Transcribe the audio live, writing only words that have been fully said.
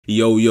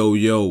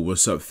Yo,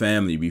 what's up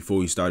family? Before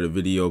we start the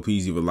video,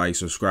 please leave a like,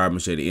 subscribe,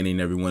 and share to any and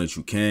everyone that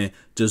you can,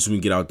 just so we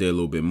can get out there a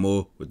little bit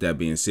more. With that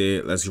being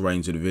said, let's get right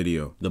into the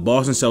video. The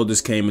Boston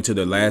Celtics came into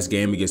their last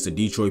game against the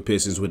Detroit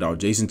Pistons without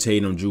Jason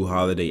Tatum, Drew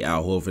Holiday,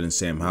 Al Horford, and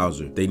Sam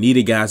Hauser. They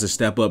needed guys to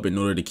step up in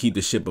order to keep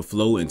the ship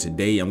afloat, and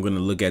today I'm going to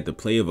look at the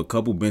play of a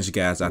couple bench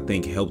guys I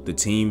think helped the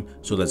team,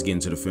 so let's get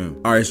into the film.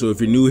 Alright, so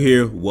if you're new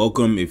here,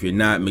 welcome. If you're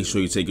not, make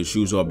sure you take your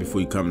shoes off before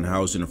you come in the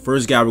house. And the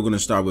first guy we're going to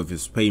start with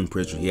is Payton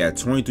Pritchard. He had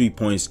 23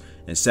 points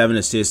and 7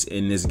 assists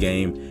in this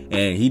game,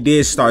 and he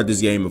did start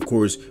this game, of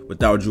course,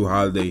 without Drew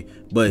Holiday,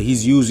 but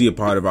he's usually a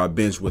part of our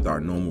bench with our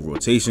normal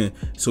rotation,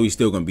 so he's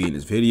still going to be in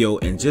this video.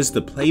 And just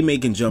the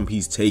playmaking jump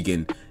he's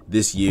taken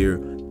this year,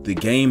 the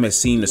game has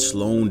seemed to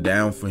slow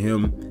down for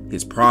him.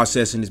 His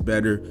processing is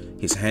better,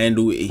 his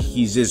handle,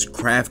 he's just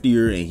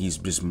craftier, and he's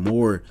just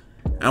more,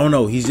 I don't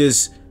know, he's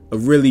just a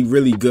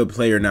really good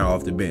player now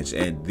off the bench,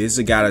 and this is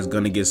a guy that's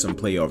gonna get some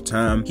playoff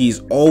time. He's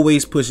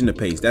always pushing the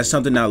pace. That's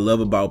something I love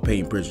about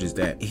Payton Pritchard, is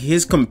that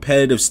his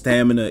competitive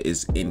stamina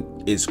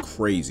is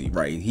crazy,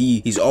 right?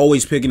 He's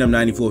always picking up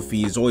 94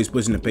 feet, he's always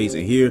pushing the pace,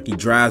 and here he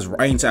drives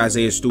right into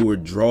Isaiah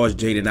Stewart, draws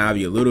Jaden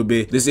Ivey a little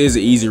bit. This is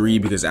an easy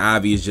read because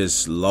Ivey is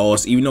just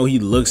lost. Even though he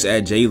looks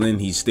at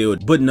Jalen, he's still,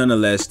 but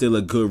nonetheless, still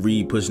a good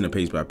read pushing the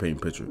pace by Payton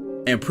Pritchard.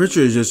 And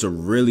Pritchard is just a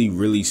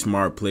really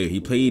smart player. He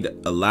played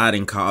a lot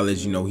in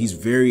college. You know, he's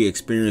very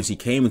experienced. He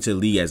came into the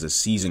league as a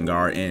seasoned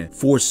guard, and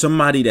for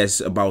somebody that's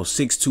about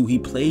 6'2", he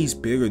plays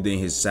bigger than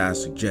his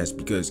size suggests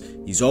because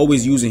he's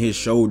always using his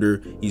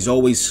shoulder. He's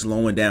always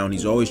slowing down.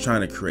 He's always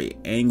trying to create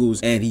angles,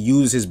 and he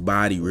uses his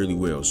body really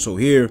well. So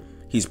here,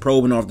 he's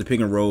probing off the pick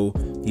and roll.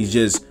 He's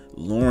just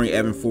luring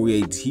Evan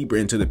Fournier deeper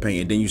into the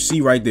paint, and then you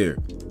see right there,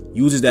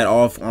 uses that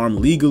off arm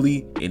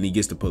legally, and he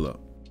gets to pull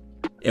up.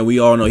 And we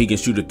all know he can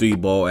shoot a 3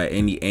 ball at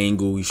any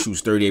angle. He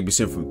shoots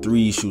 38% from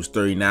 3, he shoots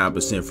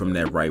 39% from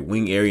that right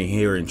wing area.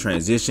 Here in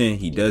transition,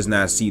 he does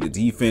not see the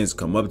defense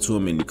come up to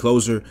him any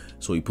closer,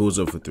 so he pulls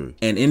up for 3.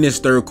 And in this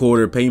third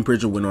quarter, Payton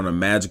Pritchard went on a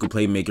magical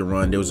playmaking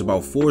run. There was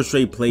about 4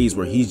 straight plays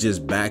where he's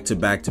just back to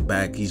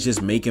back. He's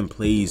just making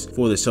plays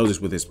for the Celtics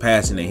with his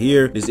passing. And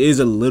here, this is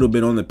a little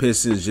bit on the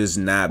Pistons just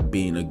not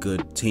being a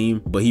good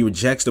team, but he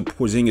rejects the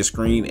Porzingis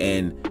screen,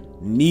 and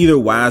neither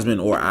Wiseman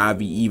or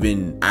Ivey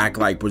even act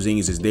like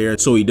Porzingis is there.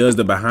 So he does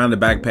the behind the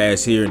back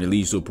pass here, and it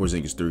leads to a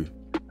Porzingis 3.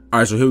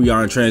 Alright, so here we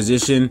are in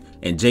transition,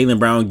 and Jaylen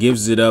Brown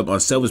gives it up on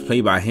selfish play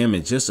by him,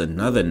 and just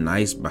another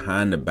nice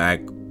behind the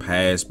back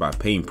pass by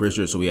Payton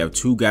Pritchard. So we have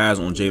 2 guys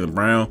on Jaylen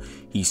Brown.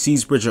 He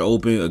sees Pritchard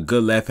open, a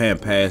good left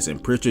hand pass,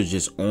 and Pritchard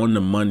just on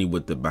the money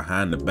with the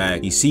behind the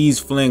back. He sees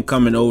Flynn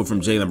coming over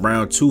from Jaylen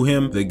Brown to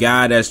him. The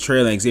guy that's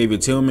trailing, Xavier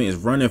Tillman, is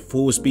running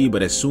full speed,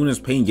 but as soon as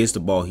Payton gets the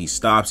ball, he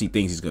stops. He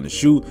thinks he's going to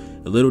shoot.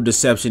 A little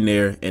deception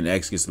there, and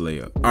X gets the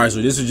layup. Alright,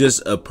 so this is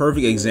just a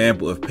perfect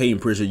example of Payton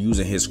Pritchard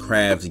using his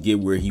craft to get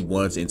where he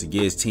wants and to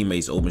get his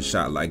teammates open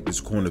shot, like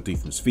this corner 3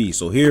 from speed.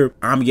 So here,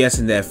 I'm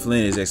guessing that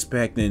Flynn is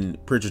expecting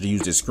Pritchard to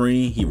use the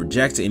screen. He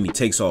rejects it and he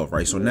takes off,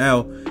 right? So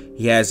now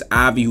he has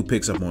Ivey who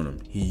picks up on him.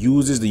 He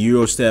uses the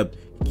Euro step,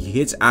 he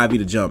hits Ivey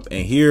to jump,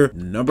 and here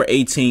number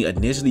 18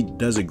 initially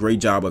does a great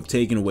job of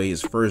taking away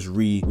his first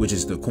read, which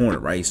is the corner,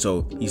 right?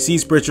 So he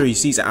sees Pritchard, he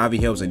sees Ivey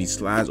helps, and he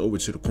slides over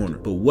to the corner.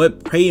 But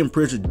what Payton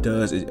Pritchard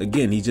does is,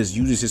 again, he just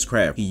uses his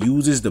craft. He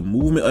uses the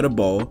movement of the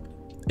ball,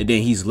 and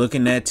then he's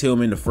looking at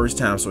Tillman the first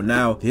time. So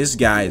now this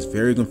guy is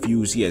very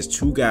confused. He has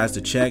 2 guys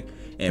to check,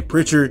 and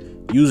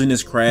Pritchard, using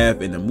his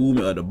craft and the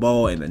movement of the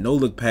ball and the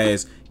no-look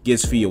pass,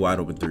 gets Fia wide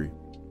open 3.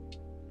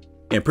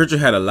 And Pritchard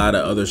had a lot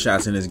of other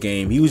shots in this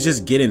game. He was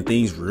just getting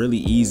things really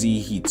easy.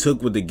 He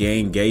took what the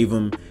game gave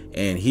him,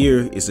 and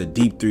here is a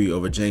deep 3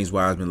 over James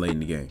Wiseman late in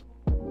the game.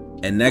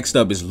 And next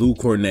up is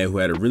Kornet, who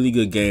had a really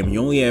good game. He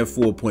only had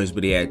 4 points,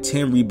 but he had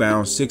 10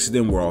 rebounds, 6 of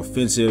them were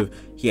offensive.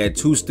 He had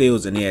 2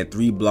 steals and he had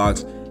 3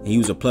 blocks, and he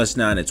was a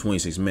 +9 at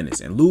 26 minutes.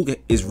 And Luke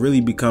is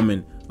really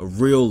becoming a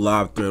real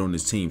lob threat on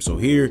this team. So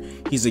here,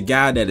 he's a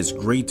guy that is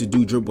great to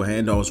do dribble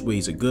handoffs with.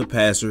 He's a good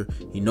passer.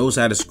 He knows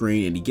how to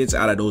screen, and he gets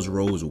out of those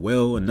roles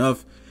well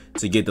enough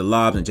to get the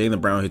lobs, and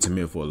Jaylen Brown hits him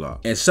in for a lob.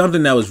 And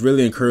something that was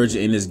really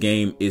encouraging in this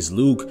game is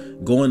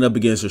Luke going up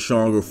against a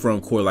stronger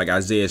front court like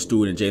Isaiah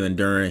Stewart and Jalen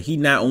Duren. He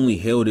not only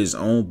held his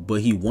own, but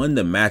he won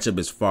the matchup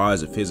as far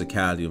as the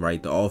physicality,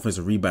 right? The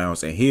offensive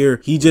rebounds. And here,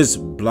 he just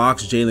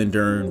blocks Jalen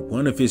Duren,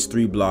 one of his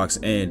 3 blocks.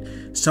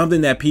 And something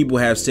that people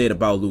have said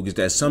about Luke is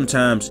that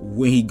sometimes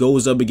when he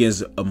goes up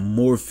against a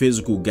more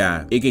physical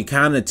guy, it can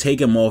kind of take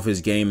him off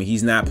his game, and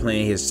he's not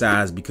playing his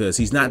size because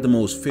he's not the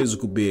most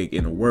physical big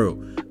in the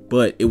world.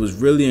 But it was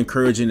really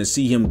encouraging to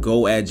see him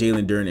go at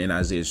Jalen Duren and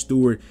Isaiah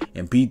Stewart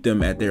and beat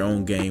them at their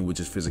own game, which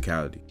is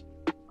physicality.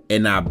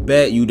 And I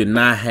bet you did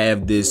not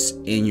have this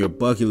in your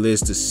bucket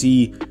list to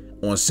see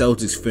on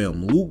Celtics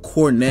film, Luke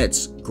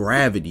Kornet's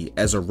gravity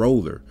as a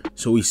roller.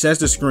 So he sets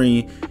the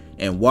screen,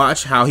 and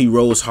watch how he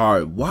rolls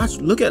hard.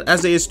 Look at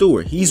Isaiah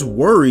Stewart. He's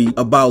worried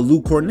about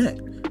Luke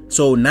Kornet.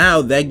 So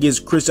now that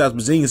gives Kristaps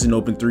Porzingis an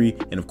open three,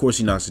 and of course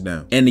he knocks it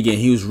down. And again,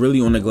 he was really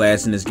on the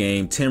glass in this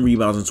game. 10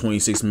 rebounds in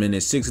 26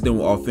 minutes, 6 of them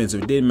were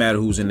offensive. It didn't matter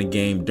who's in the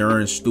game,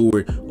 Durant,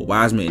 Stewart, or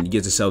Wiseman, and he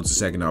gives the Celtics a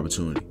second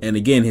opportunity. And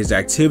again, his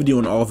activity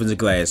on the offensive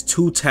glass,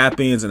 2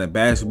 tap-ins and the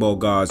basketball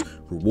guards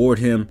reward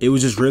him. It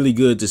was just really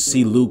good to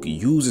see Luke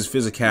use his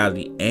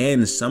physicality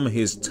and some of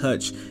his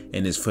touch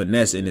and his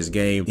finesse in his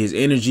game. His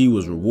energy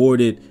was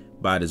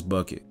rewarded by this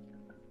bucket.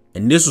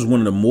 And this was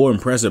one of the more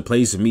impressive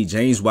plays to me.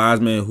 James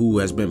Wiseman, who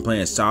has been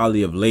playing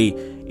solidly of late,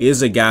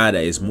 is a guy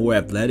that is more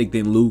athletic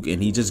than Luke,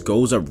 and he just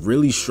goes up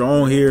really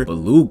strong here. But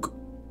Luke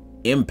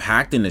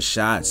impacting the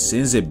shot,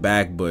 sends it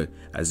back, but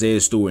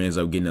Isaiah Stewart ends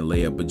up getting a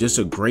layup. But just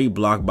a great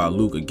block by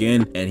Luke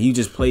again, and he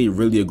just played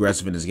really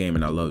aggressive in this game,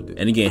 and I loved it.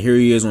 And again, here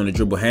he is on the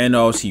dribble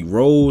handoffs. He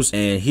rolls,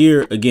 and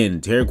here again,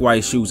 Derek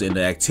White shoots, and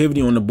the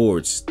activity on the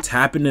boards,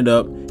 tapping it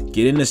up,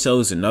 getting the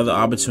Celtics another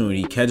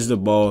opportunity, catches the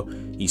ball,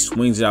 he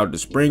swings it out to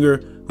Springer,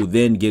 who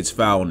then gets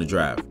fouled on the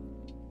drive.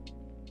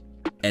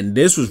 And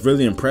this was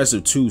really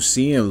impressive too,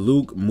 seeing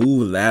Luke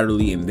move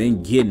laterally and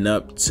then getting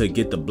up to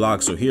get the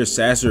block. So here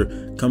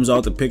Sasser comes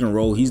off the pick and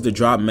roll. He's the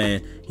drop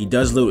man. He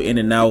does a little in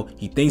and out.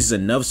 He thinks it's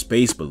enough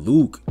space, but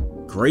Luke,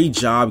 great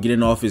job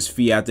getting off his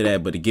feet after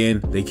that. But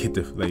again, they get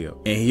the layup.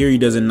 And here he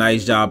does a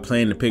nice job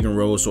playing the pick and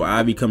roll. So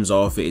Ivy comes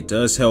off it. It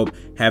does help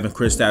having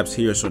Kristaps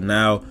here. So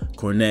now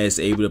Kornet is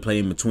able to play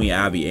in between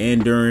Ivy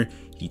and Durant.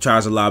 He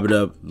tries to lob it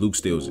up, Luke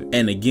steals it.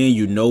 And again,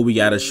 you know we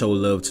gotta show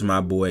love to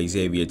my boy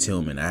Xavier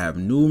Tillman. I have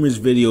numerous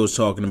videos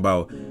talking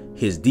about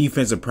his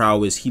defensive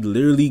prowess. He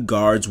literally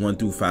guards 1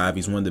 through 5.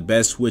 He's one of the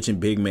best switching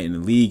big men in the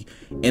league.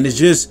 And it's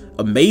just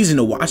amazing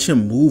to watch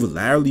him move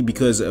laterally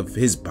because of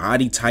his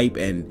body type.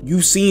 And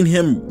you've seen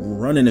him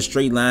run in a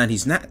straight line.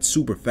 He's not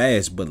super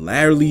fast, but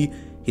laterally,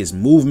 his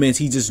movements,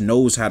 he just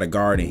knows how to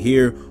guard. And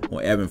here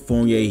on Evan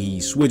Fournier, he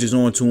switches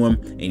on to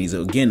him, and he's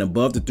again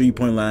above the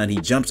 3-point line. He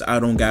jumps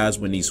out on guys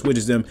when he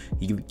switches them.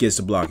 He gets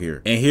the block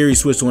here. And here he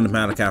switched on to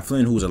Malachi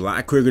Flynn, who's a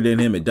lot quicker than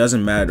him. It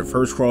doesn't matter. The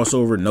first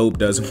crossover, nope,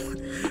 doesn't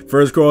work.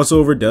 First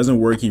crossover doesn't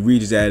work. He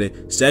reaches at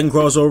it. Second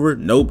crossover,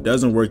 nope,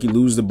 doesn't work. He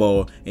loses the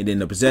ball. And then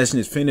the possession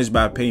is finished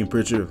by Payton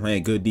Pritchard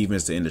playing good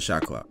defense to end the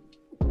shot clock.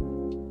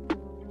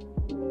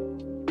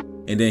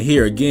 And then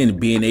here again,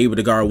 being able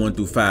to guard 1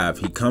 through 5.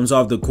 He comes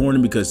off the corner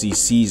because he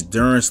sees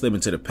Durant slip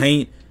into the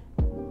paint,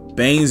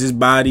 bangs his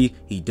body.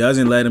 He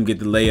doesn't let him get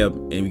the layup,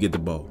 and we get the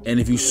ball.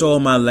 And if you saw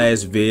my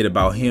last vid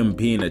about him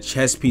being a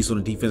chess piece on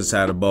the defensive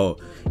side of the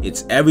ball,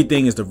 it's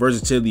everything is the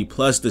versatility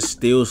plus the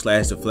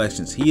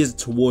steals/deflections. He is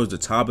towards the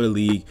top of the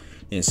league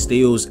in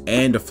steals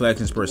and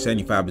deflections per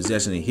 75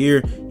 possessions. And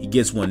here he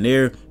gets one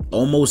there,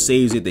 almost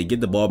saves it. They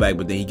get the ball back,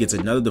 but then he gets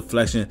another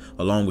deflection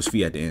along with his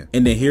feet at the end.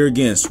 And then here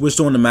again, switched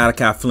on to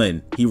Malachi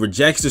Flynn. He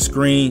rejects the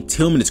screen.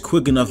 Tillman is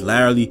quick enough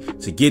laterally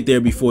to get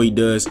there before he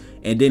does.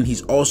 And then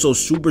he's also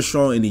super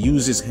strong and he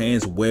uses his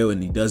hands well,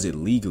 and he does it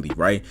legally,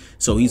 right?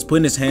 So he's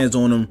putting his hands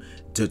on him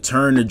to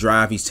turn the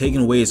drive. He's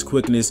taking away his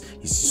quickness.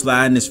 He's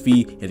sliding his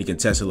feet, and he can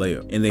test a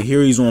layup. And then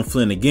here he's on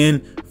Flynn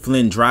again.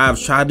 Flynn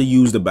drives, tried to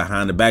use the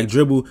behind the back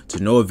dribble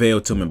to no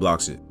avail. Tillman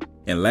blocks it.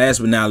 And last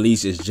but not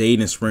least is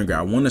Jaden Springer.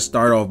 I want to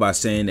start off by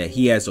saying that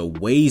he has a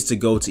ways to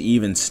go to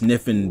even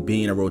sniffing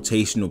being a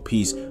rotational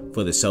piece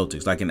for the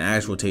Celtics, like an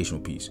actual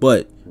rotational piece.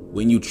 But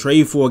when you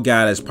trade for a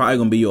guy that's probably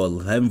going to be your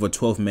 11th or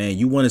 12th man,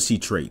 you want to see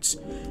traits.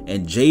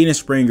 And Jaden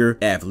Springer,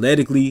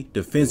 athletically,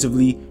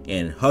 defensively,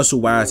 and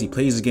hustle-wise, he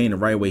plays the game the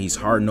right way. He's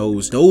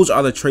hard-nosed. Those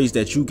are the traits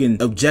that you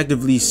can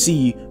objectively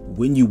see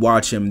when you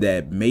watch him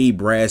that made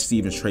Brad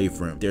Stevens trade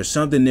for him. There's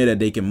something there that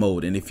they can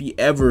mold. And if he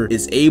ever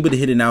is able to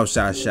hit an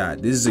outside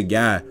shot, this is a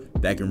guy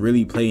that can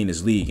really play in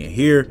this league. And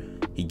here,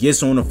 he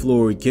gets on the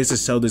floor, he gets the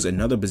Celtics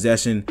another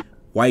possession.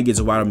 White gets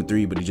a wide open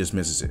 3, but he just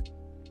misses it.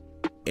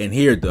 And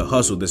here, the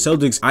hustle. The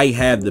Celtics, I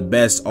have the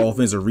best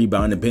offensive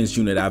rebound and bench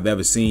unit I've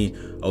ever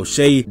seen.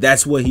 O'Shea,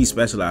 that's what he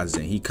specializes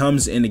in. He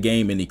comes in the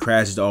game and he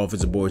crashes the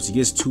offensive boards. He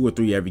gets 2 or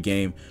 3 every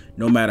game,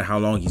 no matter how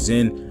long he's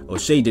in.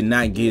 O'Shea did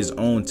not get his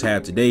own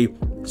tab today.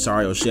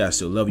 Sorry, O'Shea, I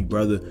still love you,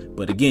 brother.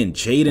 But again,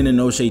 Jaden and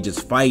O'Shea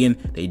just fighting.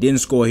 They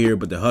didn't score here,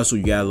 but the hustle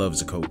you gotta love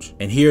as a coach.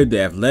 And here, the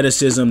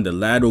athleticism, the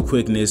lateral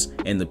quickness,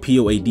 and the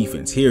POA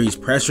defense. Here, he's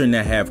pressuring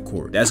that half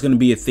court. That's gonna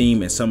be a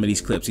theme in some of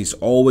these clips. He's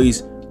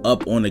always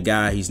up on the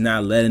guy. He's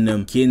not letting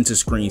them get into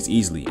screens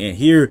easily. And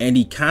here, and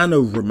he kind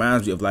of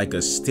reminds me of like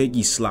a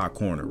sticky slot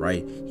corner,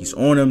 right? He's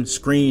on him,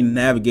 screen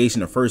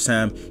navigation the first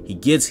time. He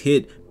gets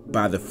hit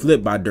by the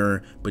flip by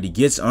Durant, but he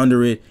gets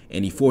under it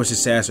and he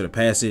forces Sasser to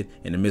pass it,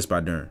 and a miss by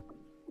Durant.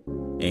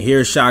 And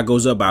here a shot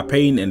goes up by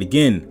Payton, and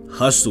again,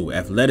 hustle,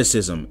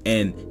 athleticism,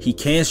 and he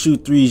can't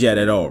shoot threes yet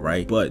at all,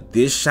 right? But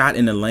this shot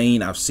in the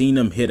lane, I've seen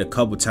him hit a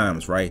couple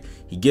times, right?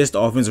 He gets the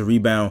offensive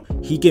rebound.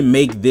 He can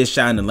make this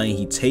shot in the lane.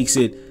 He takes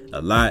it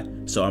a lot,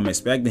 so I'm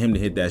expecting him to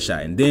hit that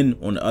shot. And then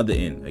on the other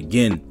end,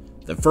 again,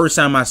 the first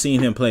time I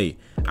seen him play,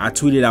 I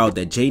tweeted out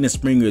that Jaden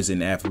Springer is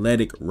an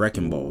athletic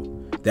wrecking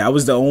ball. That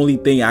was the only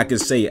thing I could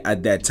say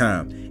at that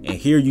time. And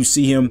here you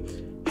see him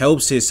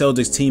helps his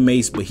Celtics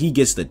teammates, but he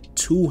gets the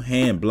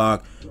 2-hand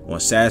block on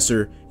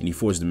Sasser, and he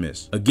forced the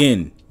miss.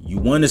 Again, you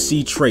want to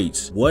see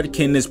traits. What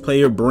can this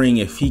player bring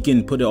if he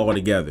can put it all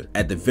together?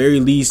 At the very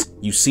least,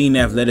 you've seen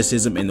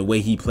athleticism in the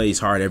way he plays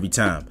hard every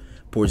time.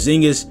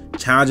 Porzingis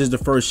challenges the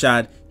first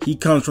shot. He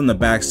comes from the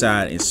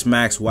backside and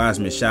smacks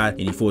Wiseman's shot,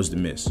 and he forced the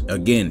miss.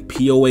 Again,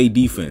 POA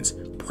defense,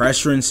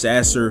 pressuring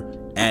Sasser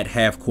at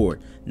half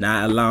court,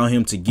 not allowing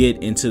him to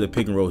get into the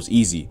pick and rolls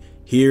easy.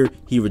 Here,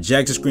 he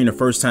rejects the screen the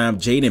first time.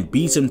 Jaden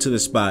beats him to the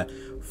spot,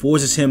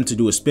 forces him to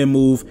do a spin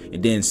move,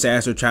 and then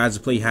Sasser tries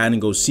to play hide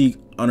and go seek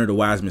under the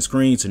Wiseman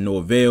screen to no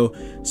avail.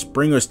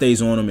 Springer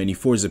stays on him, and he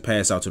forces a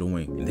pass out to the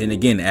wing. And then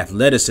again,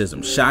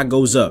 athleticism, shot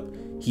goes up.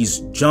 He's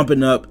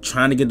jumping up,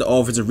 trying to get the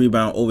offensive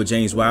rebound over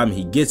James Wiseman.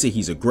 He gets it,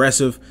 he's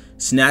aggressive,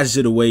 snatches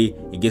it away,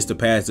 and gets the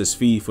pass to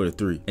Speed for the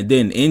three. And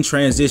then in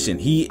transition,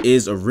 he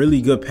is a really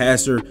good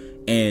passer,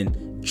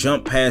 and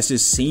jump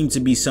passes seem to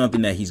be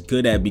something that he's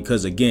good at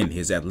because, again,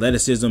 his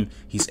athleticism,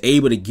 he's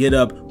able to get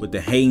up with the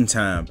hang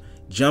time,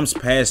 jumps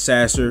past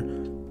Sasser,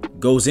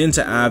 goes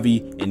into Ivy,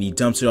 and he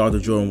dumps it off to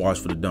Jordan Walsh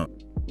for the dunk.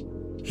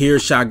 Here,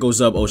 shot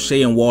goes up.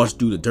 O'Shea and Walsh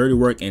do the dirty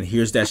work, and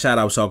here's that shot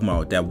I was talking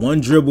about. That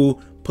one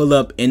dribble, pull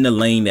up in the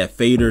lane, that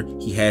fader,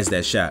 he has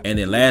that shot. And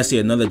then lastly,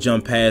 another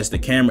jump pass. The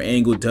camera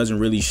angle doesn't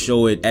really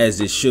show it as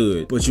it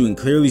should, but you can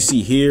clearly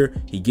see here,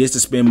 he gets the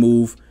spin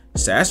move.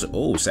 Sasser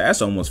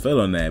almost fell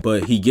on that,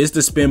 but he gets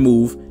the spin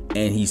move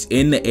and he's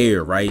in the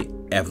air, right?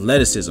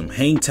 Athleticism,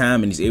 hang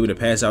time, and he's able to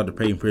pass out to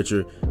Payton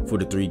Pritchard for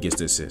the three, gets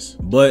the assist.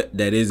 But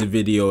that is the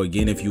video.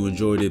 Again, if you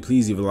enjoyed it,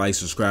 please leave a like,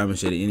 subscribe, and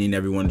share to any and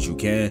everyone that you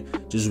can,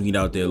 just so we can get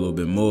out there a little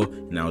bit more.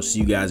 And I'll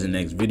see you guys in the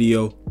next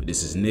video. But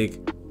this is Nick.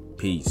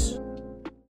 Peace.